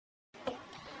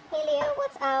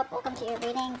what's up? Welcome to your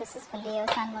reading. This is for Leo,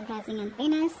 Sun, Moon, Rising and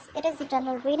Venus. It is a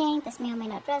general reading. This may or may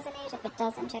not resonate. If it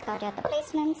doesn't, check out your other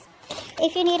placements.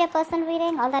 If you need a personal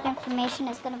reading, all that information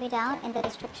is going to be down in the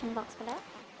description box below.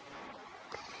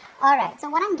 Alright, so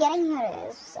what I'm getting here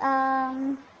is,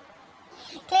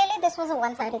 clearly this was a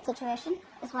one-sided situation,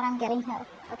 is what I'm getting here,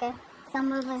 okay?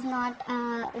 Someone was not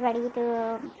ready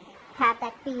to have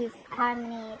that peace,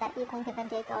 harmony, that equal give and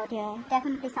take out here.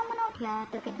 Definitely someone out here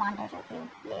took advantage of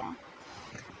you, Leo.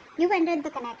 You've ended the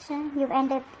connection, you've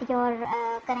ended your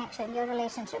connection, your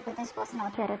relationship with this person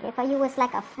out here, okay? For you, it's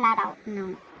like a flat out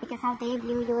no. Because how they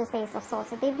view you as the Ace of Swords.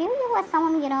 So they view you as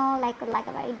someone, you know, like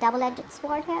a very double-edged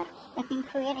sword here. It can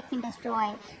create, it can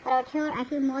destroy. But out here, I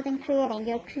feel more than creating.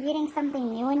 You're creating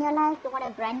something new in your life. You want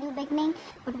a brand new beginning,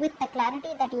 but with the clarity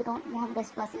that you don't want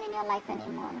this person in your life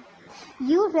anymore.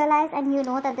 You realize and you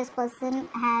know that this person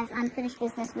has unfinished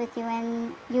business with you,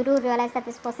 and you do realize that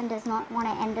this person does not want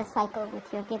to end this cycle with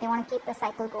you, okay? They want to keep the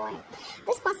cycle going.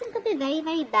 This person could be very,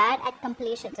 very bad at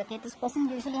completions, okay? This person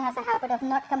usually has a habit of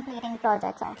not completing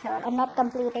projects out here, or not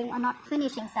completing or not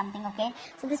finishing something, okay?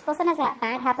 So this person has a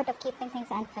bad habit of keeping things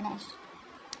unfinished.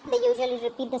 They usually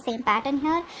repeat the same pattern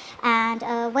here, and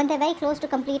when they're very close to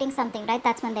completing something, right,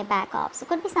 that's when they back off. So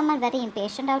could be someone very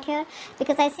impatient out here,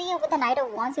 because I see you with the Knight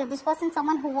of Wands. You're this person,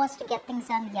 someone who wants to get things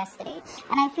done yesterday,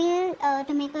 and I feel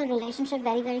to make a relationship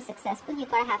very, very successful, you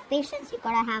gotta have patience, you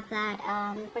gotta have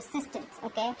that persistence,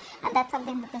 okay? And that's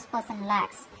something that this person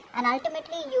lacks. And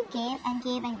ultimately, you gave and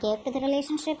gave and gave to the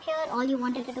relationship here. All you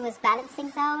wanted to do is balance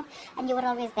things out, and you were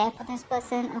always there for this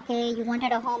person, okay? You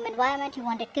wanted a home environment, you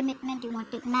wanted commitment, you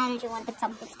wanted marriage, you wanted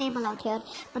something stable out here.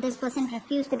 But this person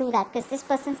refused to do that, because this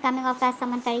person's coming off as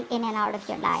someone very in and out of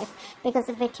your life, because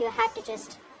of which you had to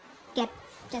just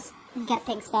get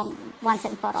things done once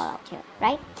and for all out here,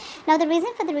 right? Now, the reason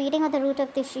for the reading or the root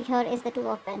of the issue here is the Two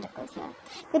of Pentacles here.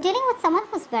 You're dealing with someone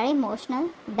who's very emotional,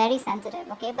 very sensitive,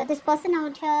 okay? But this person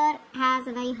out here has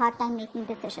a very hard time making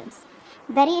decisions.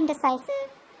 Very indecisive,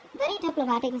 very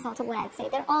diplomatic is also what I'd say.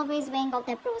 They're always weighing out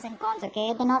their pros and cons,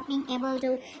 okay? They're not being able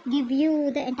to give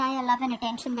you the entire love and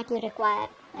attention that you require,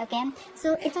 okay?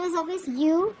 So it was always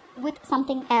you with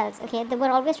something else, okay? They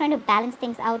were always trying to balance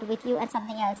things out with you and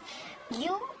something else.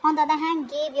 You, on the other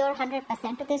hand, gave your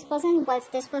 100% to this person,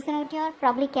 whilst this person out here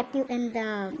probably kept you in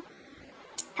the,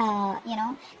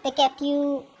 they kept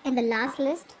you in the last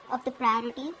list of the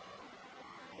priority.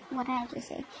 What did I just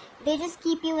say? They just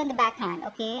keep you in the backhand,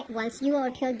 okay? Whilst you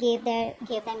out here gave them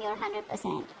your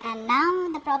 100%. And now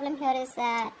the problem here is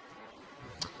that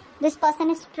this person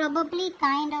is probably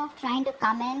kind of trying to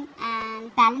come in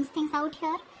and balance things out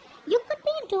here. You could be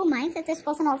in two minds that this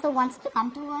person also wants to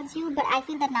come towards you, but I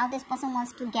feel that now this person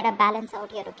wants to get a balance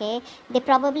out here, okay? They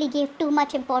probably gave too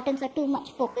much importance or too much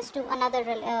focus to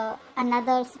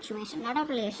another situation, not a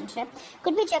relationship.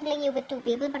 Could be juggling you with two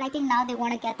people, but I think now they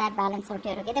want to get that balance out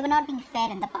here, okay? They were not being fair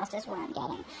in the past, is what I'm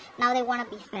getting. Now they want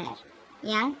to be fair.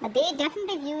 Yeah, but they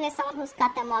definitely view you as someone who's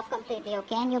cut them off completely,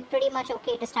 okay? And you're pretty much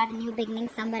okay to start a new beginning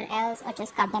somewhere else, or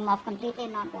just cut them off completely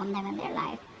and not want them in their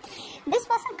life. This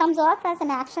person comes off as an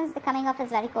actions coming off as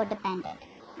very codependent,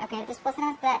 okay? This person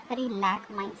has that very lack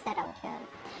mindset out here.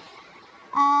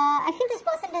 I feel this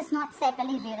person does not set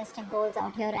really realistic goals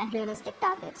out here and realistic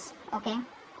targets, okay?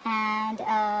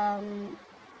 And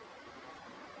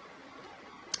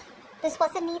this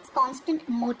person needs constant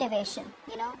motivation,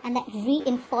 you know, and that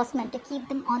reinforcement to keep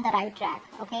them on the right track,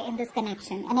 okay, in this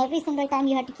connection. And every single time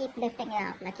you have to keep lifting it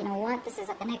up, like, you know what, this is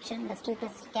a connection, let's do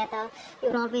this together.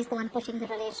 You're always the one pushing the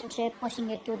relationship, pushing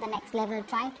it to the next level,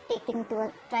 trying to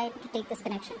take this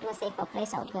connection to a safer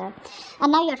place out here.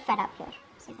 And now you're fed up here.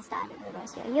 See the star in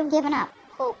reverse here. You've given up.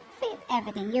 Hope, faith,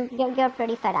 everything. You're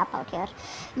pretty fed up out here.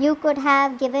 You could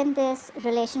have given this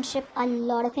relationship a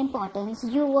lot of importance.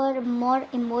 You were more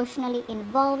emotionally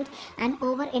involved and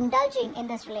overindulging in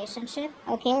this relationship,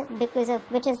 okay, because of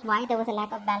which is why there was a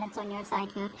lack of balance on your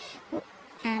side here.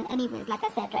 And anyways, like I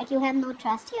said, right, you have no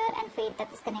trust here and faith that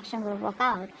this connection will work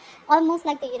out. Almost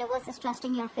like the universe is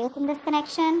trusting your faith in this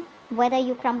connection, whether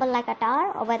you crumble like a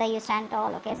tower or whether you stand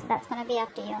tall, okay? So that's going to be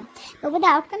up to you. But with the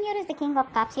outcome here is the King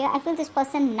of Cups here. I feel this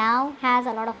person now has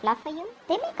a lot of love for you.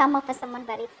 They may come off as someone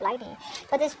very flighty,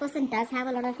 but this person does have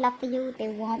a lot of love for you. They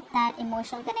want that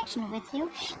emotional connection with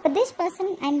you. But this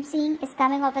person I'm seeing is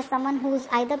coming off as someone who's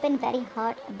either been very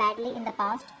hurt badly in the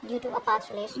past due to a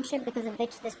past relationship, because of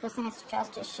which this person has just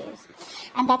trust issues,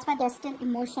 and that's why they're still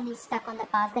emotionally stuck on the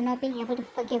past. They're not being able to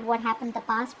forgive what happened in the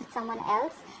past with someone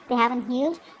else. They haven't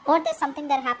healed, or there's something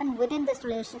that happened within this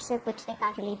relationship which they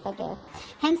can't really forgive.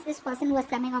 Hence, this person was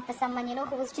coming up with someone, you know,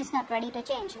 who was just not ready to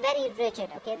change, very rigid.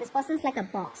 Okay, this person's like a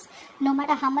box. No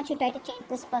matter how much you try to change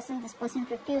this person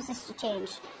refuses to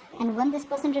change. And when this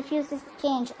person refuses to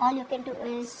change, all you can do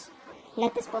is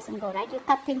let this person go, right? You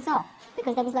cut things off,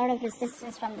 because there was a lot of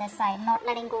resistance from their side, not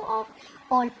letting go of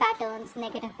old patterns,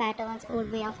 negative patterns,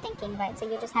 old way of thinking, right? So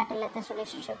you just had to let this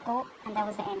relationship go, and that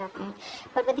was the end of it.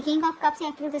 But with the King of Cups,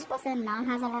 I feel this person now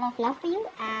has a lot of love for you,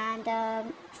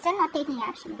 and still not taking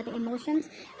action, but the emotions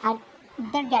are,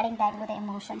 they're getting that with the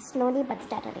emotions, slowly but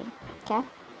steadily. Okay,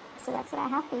 so that's what I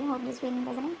have for you. Hope this reading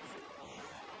resonates.